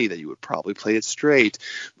even money that you would probably play it straight.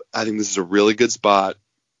 I think this is a really good spot.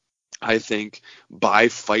 I think by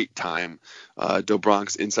fight time, Do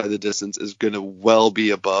Bronx inside the distance is going to well be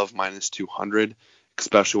above minus 200,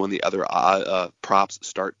 especially when the other props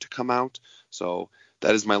start to come out. So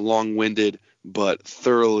that is my long-winded but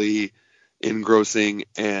thoroughly engrossing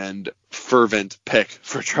and fervent pick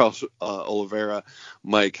for Charles Oliveira.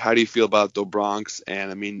 Mike, how do you feel about Do Bronx?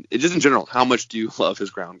 And I mean, just in general, how much do you love his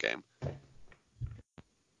ground game?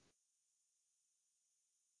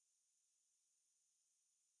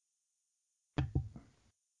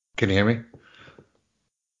 Can you hear me?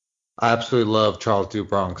 I absolutely love Charles Do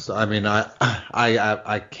Bronx. I mean,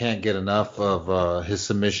 I can't get enough of his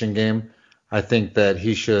submission game. I think that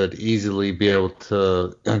he should easily be able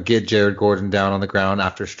to get Jared Gordon down on the ground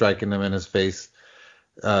after striking him in his face.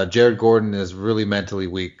 Jared Gordon is really mentally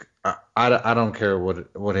weak. I don't care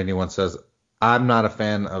what anyone says. I'm not a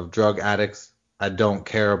fan of drug addicts. I don't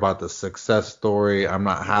care about the success story. I'm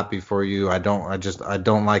not happy for you. I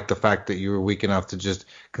don't like the fact that you were weak enough to just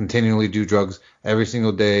continually do drugs every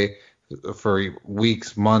single day for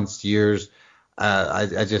weeks, months, years. I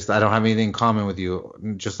don't have anything in common with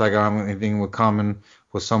you. Just like I don't have anything in common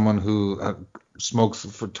with someone who smokes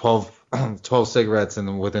for 12 cigarettes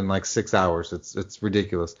and within like 6 hours. It's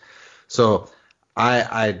ridiculous. So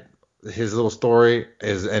I his little story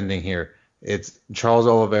is ending here. It's Charles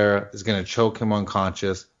Oliveira is going to choke him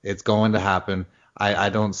unconscious. It's going to happen. I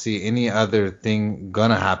don't see any other thing going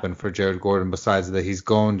to happen for Jared Gordon besides that he's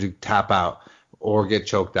going to tap out or get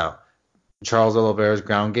choked out. Charles Oliveira's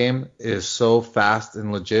ground game is so fast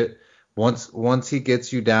and legit. Once he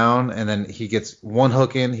gets you down and then he gets one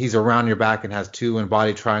hook in, he's around your back and has two in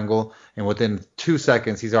body triangle, and within 2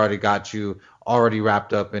 seconds he's already got you already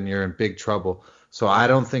wrapped up and you're in big trouble. So I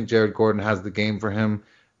don't think Jared Gordon has the game for him.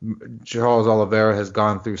 Charles Oliveira has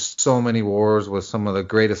gone through so many wars with some of the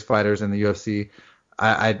greatest fighters in the UFC.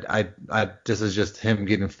 This is just him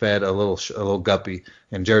getting fed a little guppy,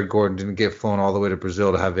 and Jared Gordon didn't get flown all the way to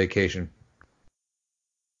Brazil to have vacation.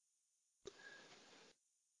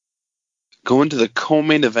 Going to the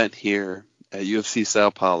co-main event here at UFC Sao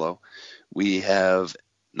Paulo, we have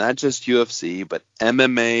not just UFC, but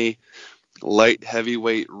MMA light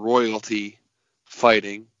heavyweight royalty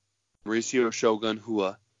fighting. Mauricio Shogun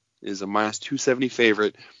Rua is a minus 270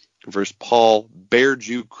 favorite versus Paul Bear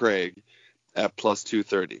Jew Craig at plus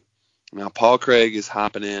 230. Now, Paul Craig is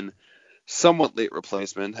hopping in somewhat late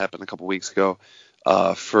replacement, happened a couple weeks ago,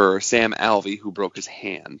 for Sam Alvey, who broke his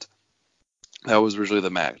hand. That was originally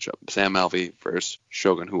the matchup, Sam Alvey versus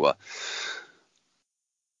Shogun Rua.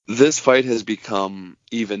 This fight has become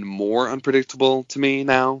even more unpredictable to me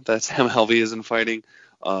now that Sam Alvey isn't fighting.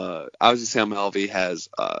 Obviously, Sam Alvey has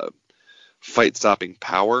fight-stopping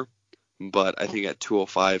power, but I think at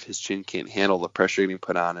 205, his chin can't handle the pressure getting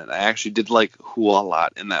put on. And I actually did like Rua a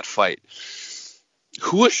lot in that fight.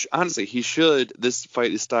 Rua, honestly, he should. This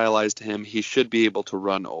fight is stylized to him. He should be able to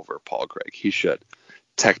run over Paul Craig. He should.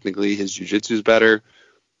 Technically, his jiu-jitsu is better.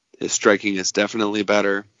 His striking is definitely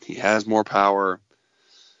better. He has more power.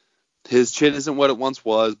 His chin isn't what it once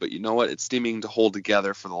was, but you know what? It's seeming to hold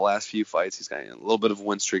together for the last few fights. He's got a little bit of a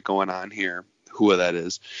win streak going on here. Rua, that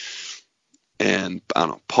is. And, I don't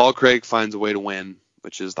know, Paul Craig finds a way to win,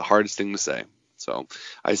 which is the hardest thing to say. So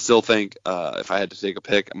I still think if I had to take a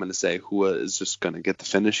pick, I'm going to say Rua is just going to get the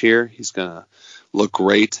finish here. He's going to look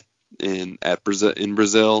great in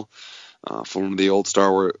Brazil. From one of the old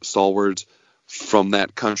stalwarts from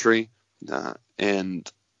that country.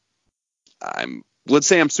 And let's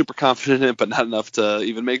say I'm super confident in it, but not enough to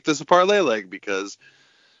even make this a parlay leg, because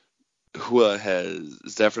Rua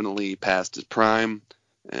has definitely passed his prime,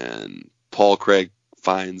 and Paul Craig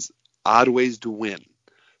finds odd ways to win.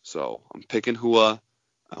 So I'm picking Rua.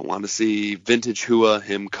 I want to see vintage Rua,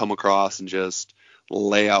 him come across and just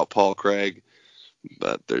lay out Paul Craig.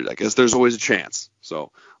 But I guess there's always a chance.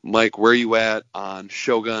 So, Mike, where are you at on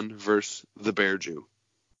Shogun versus the Bear Jew?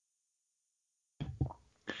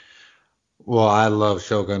 Well, I love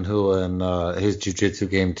Shogun Rua and his jiu-jitsu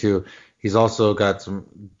game too. He's also got some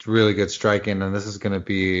really good striking, and this is gonna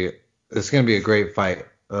be a great fight.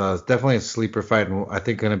 It's definitely a sleeper fight, and I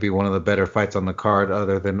think going to be one of the better fights on the card,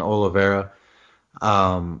 other than Oliveira.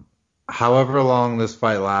 However long this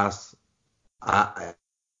fight lasts,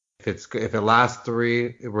 if it lasts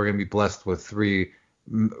 3, we're gonna be blessed with 3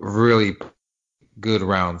 really good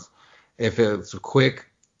rounds. If it's quick,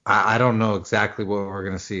 I don't know exactly what we're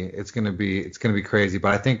gonna see. It's gonna be crazy.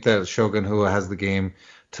 But I think that Shogun Rua has the game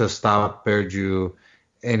to stop Bear Jew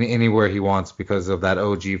anywhere he wants because of that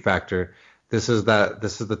OG factor. This is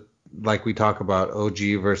the like we talk about,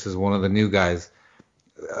 OG versus one of the new guys.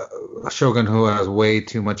 Shogun Rua has way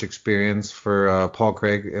too much experience for Paul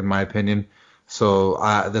Craig, in my opinion. So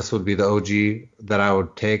this would be the OG that I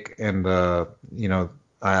would take, and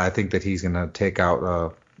I think that he's gonna take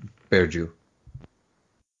out Bear Jew.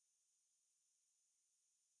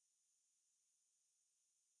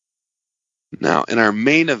 Now, in our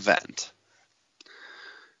main event,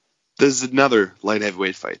 this is another light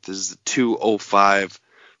heavyweight fight. This is a 205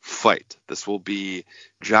 fight. This will be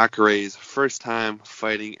Jacare's first time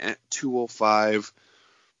fighting at 205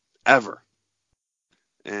 ever.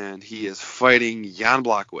 And he is fighting Jan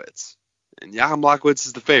Blachowicz. And Jan Blachowicz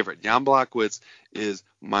is the favorite. Jan Blachowicz is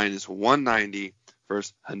minus 190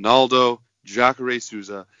 versus Ronaldo Jacare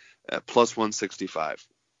Souza at plus 165.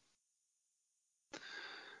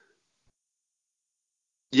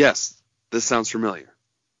 Yes, this sounds familiar.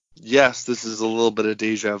 Yes, this is a little bit of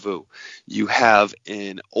deja vu. You have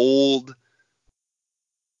an old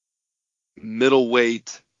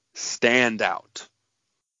middleweight standout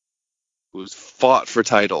who's fought for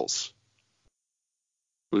titles,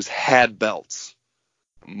 who's had belts,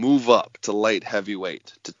 move up to light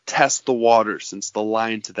heavyweight to test the water since the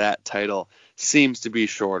line to that title seems to be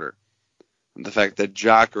shorter. And the fact that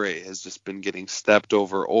Jacare has just been getting stepped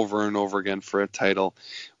over and over again for a title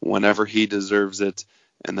whenever he deserves it.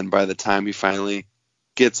 And then by the time he finally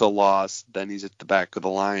gets a loss, then he's at the back of the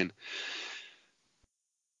line.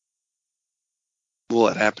 Will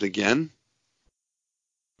it happen again?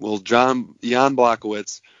 Will Jan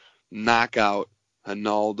Blachowicz knock out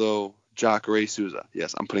Ronaldo Jacare Souza?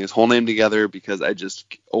 Yes, I'm putting his whole name together because I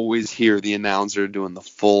just always hear the announcer doing the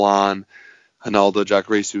full-on Ronaldo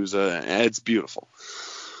Jacare Souza. It's beautiful.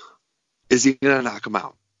 Is he going to knock him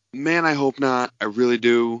out? Man, I hope not. I really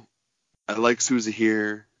do. I like Souza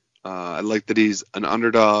here. I like that he's an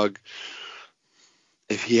underdog.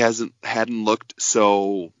 If he hadn't looked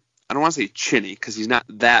so, I don't want to say chinny because he's not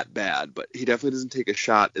that bad, but he definitely doesn't take a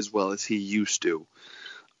shot as well as he used to.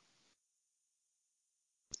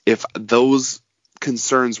 If those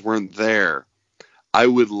concerns weren't there, I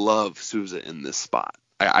would love Souza in this spot.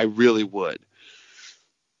 I really would.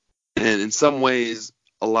 And in some ways,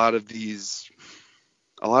 a lot of these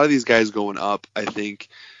guys going up, I think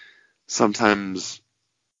sometimes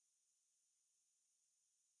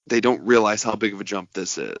they don't realize how big of a jump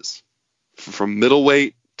this is. From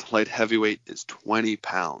middleweight to light heavyweight is 20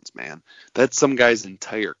 pounds, man. That's some guy's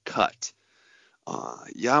entire cut.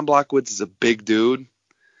 Jan Blachowicz is a big dude.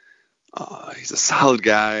 He's a solid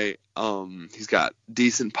guy. He's got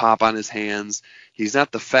decent pop on his hands. He's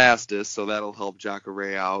not the fastest, so that'll help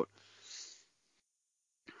Jacare out.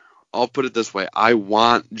 I'll put it this way. I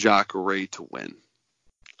want Jacare to win.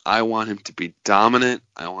 I want him to be dominant.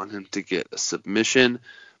 I want him to get a submission.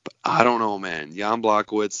 But I don't know, man. Jan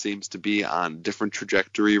Blachowicz seems to be on a different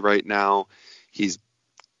trajectory right now. He's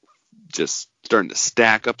just starting to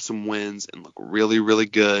stack up some wins and look really, really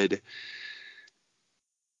good.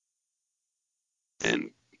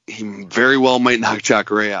 And he very well might knock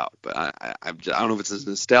Jacare out. But I don't know if it's a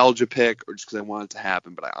nostalgia pick or just because I want it to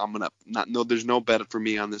happen. But I'm going to there's no bet for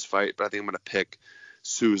me on this fight, but I think I'm going to pick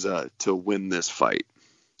Souza to win this fight.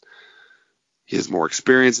 He has more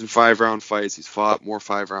experience in 5-round fights. He's fought more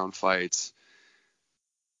 5-round fights.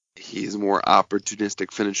 He's a more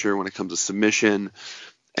opportunistic finisher when it comes to submission.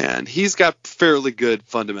 And he's got fairly good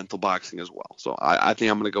fundamental boxing as well. So I think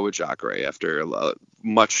I'm going to go with Jacare after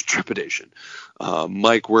much trepidation.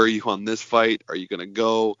 Mike, where are you on this fight? Are you going to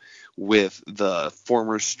go with the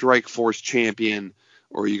former Strikeforce champion,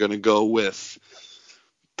 or are you going to go with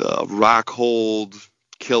the Rockhold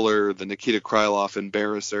killer, the Nikita Krylov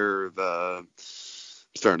embarrasser, the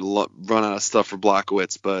starting to run out of stuff for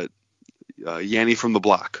Blachowicz, but Yanni from the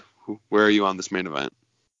block? Where are you on this main event?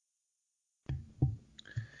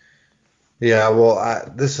 Yeah,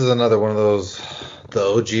 well, this is another one of those, the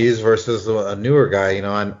OGs versus a newer guy. You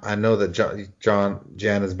know, I know that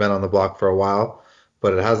Jan has been on the block for a while,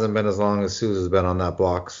 but it hasn't been as long as Souza's been on that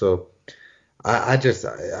block. So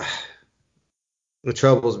it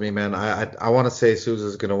troubles me, man. I want to say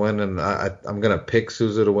Souza's going to win, and I'm going to pick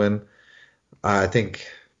Souza to win. I think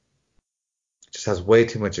he just has way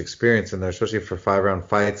too much experience in there, especially for 5-round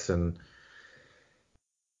fights, and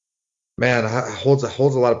man, holds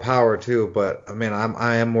a lot of power too. But I mean,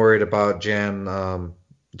 I am worried about Jan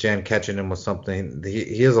catching him with something.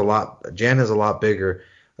 He is a lot. Jan is a lot bigger.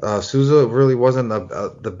 Souza really wasn't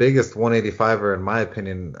the biggest 185er in my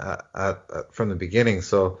opinion from the beginning.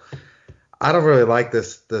 So I don't really like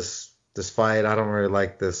this fight. I don't really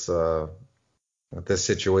like this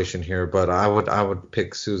situation here. But I would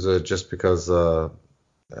pick Souza just because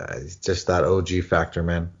just that OG factor,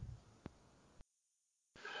 man.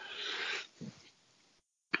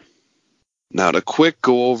 Now to quick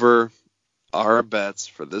go over our bets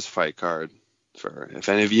for this fight card. For if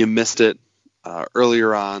any of you missed it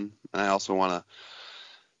earlier on, I also want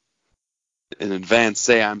to in advance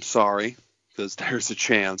say I'm sorry, because there's a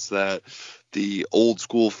chance that the old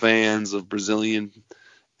school fans of Brazilian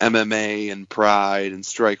MMA and Pride and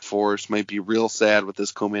Strikeforce might be real sad with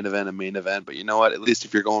this co-main event and main event. But you know what? At least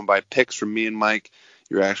if you're going by picks from me and Mike,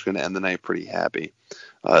 you're actually going to end the night pretty happy.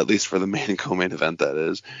 At least for the main and co-main event, that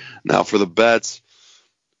is. Now for the bets,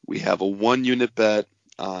 we have a 1-unit bet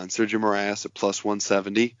on Sergio Moraes at plus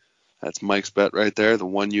 170. That's Mike's bet right there, the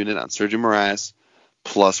 1 unit on Sergio Moraes,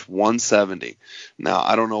 plus 170. Now,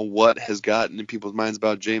 I don't know what has gotten in people's minds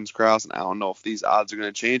about James Krause, and I don't know if these odds are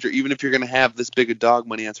going to change or even if you're going to have this big a dog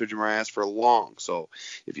money on Sergio Moraes for long. So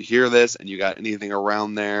if you hear this and you got anything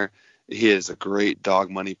around there, he is a great dog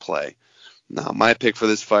money play. Now, my pick for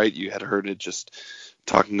this fight, you had heard it just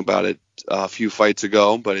talking about it a few fights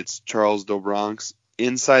ago, but it's Charles do Bronx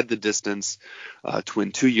inside the distance to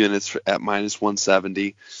win 2 units at minus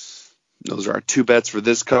 170. Those are our 2 bets for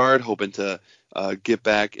this card, hoping to get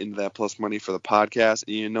back into that plus money for the podcast.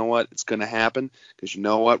 And you know what? It's going to happen because you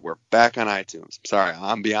know what? We're back on iTunes. I'm sorry.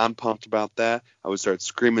 I'm beyond pumped about that. I would start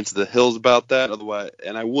screaming to the hills about that. Otherwise,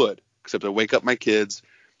 and I would, except I wake up my kids,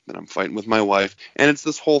 then I'm fighting with my wife, and it's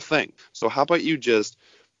this whole thing. So how about you just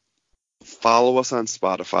follow us on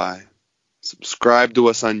Spotify, subscribe to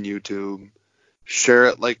us on YouTube, share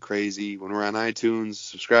it like crazy when we're on iTunes.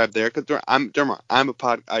 Subscribe there. Cause I'm a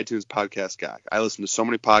iTunes podcast guy. I listen to so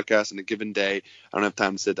many podcasts in a given day. I don't have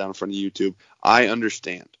time to sit down in front of YouTube. I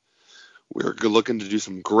understand. We're looking to do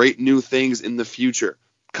some great new things in the future.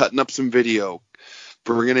 Cutting up some video,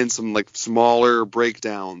 bringing in some like smaller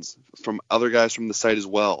breakdowns from other guys from the site as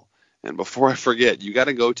well. And before I forget, you got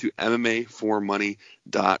to go to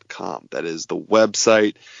MMAforMoney.com. That is the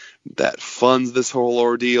website that funds this whole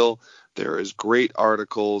ordeal. There is great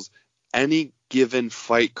articles. Any given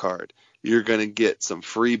fight card, you're going to get some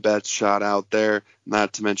free bets shot out there,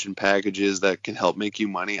 not to mention packages that can help make you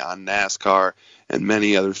money on NASCAR and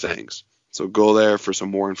many other things. So go there for some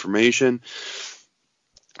more information.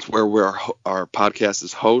 It's where our podcast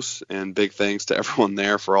is hosts, and big thanks to everyone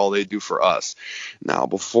there for all they do for us. Now,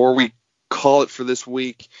 before we call it for this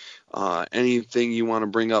week, anything you want to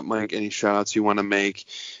bring up, Mike? Any shout-outs you want to make?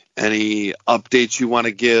 Any updates you want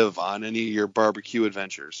to give on any of your barbecue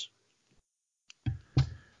adventures?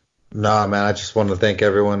 Nah, man, I just want to thank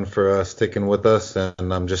everyone for sticking with us,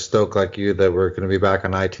 and I'm just stoked like you that we're going to be back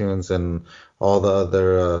on iTunes and all the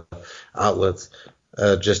other outlets.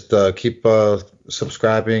 Just keep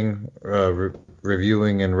subscribing,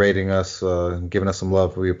 reviewing, and rating us, and giving us some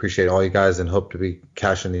love. We appreciate all you guys and hope to be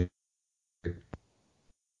cashing the.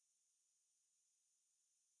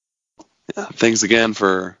 Yeah, thanks again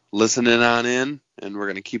for listening on in, and we're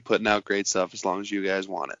going to keep putting out great stuff as long as you guys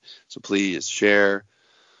want it. So please share,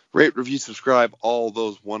 rate, review, subscribe, all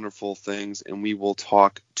those wonderful things, and we will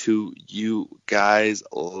talk to you guys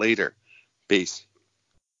later. Peace.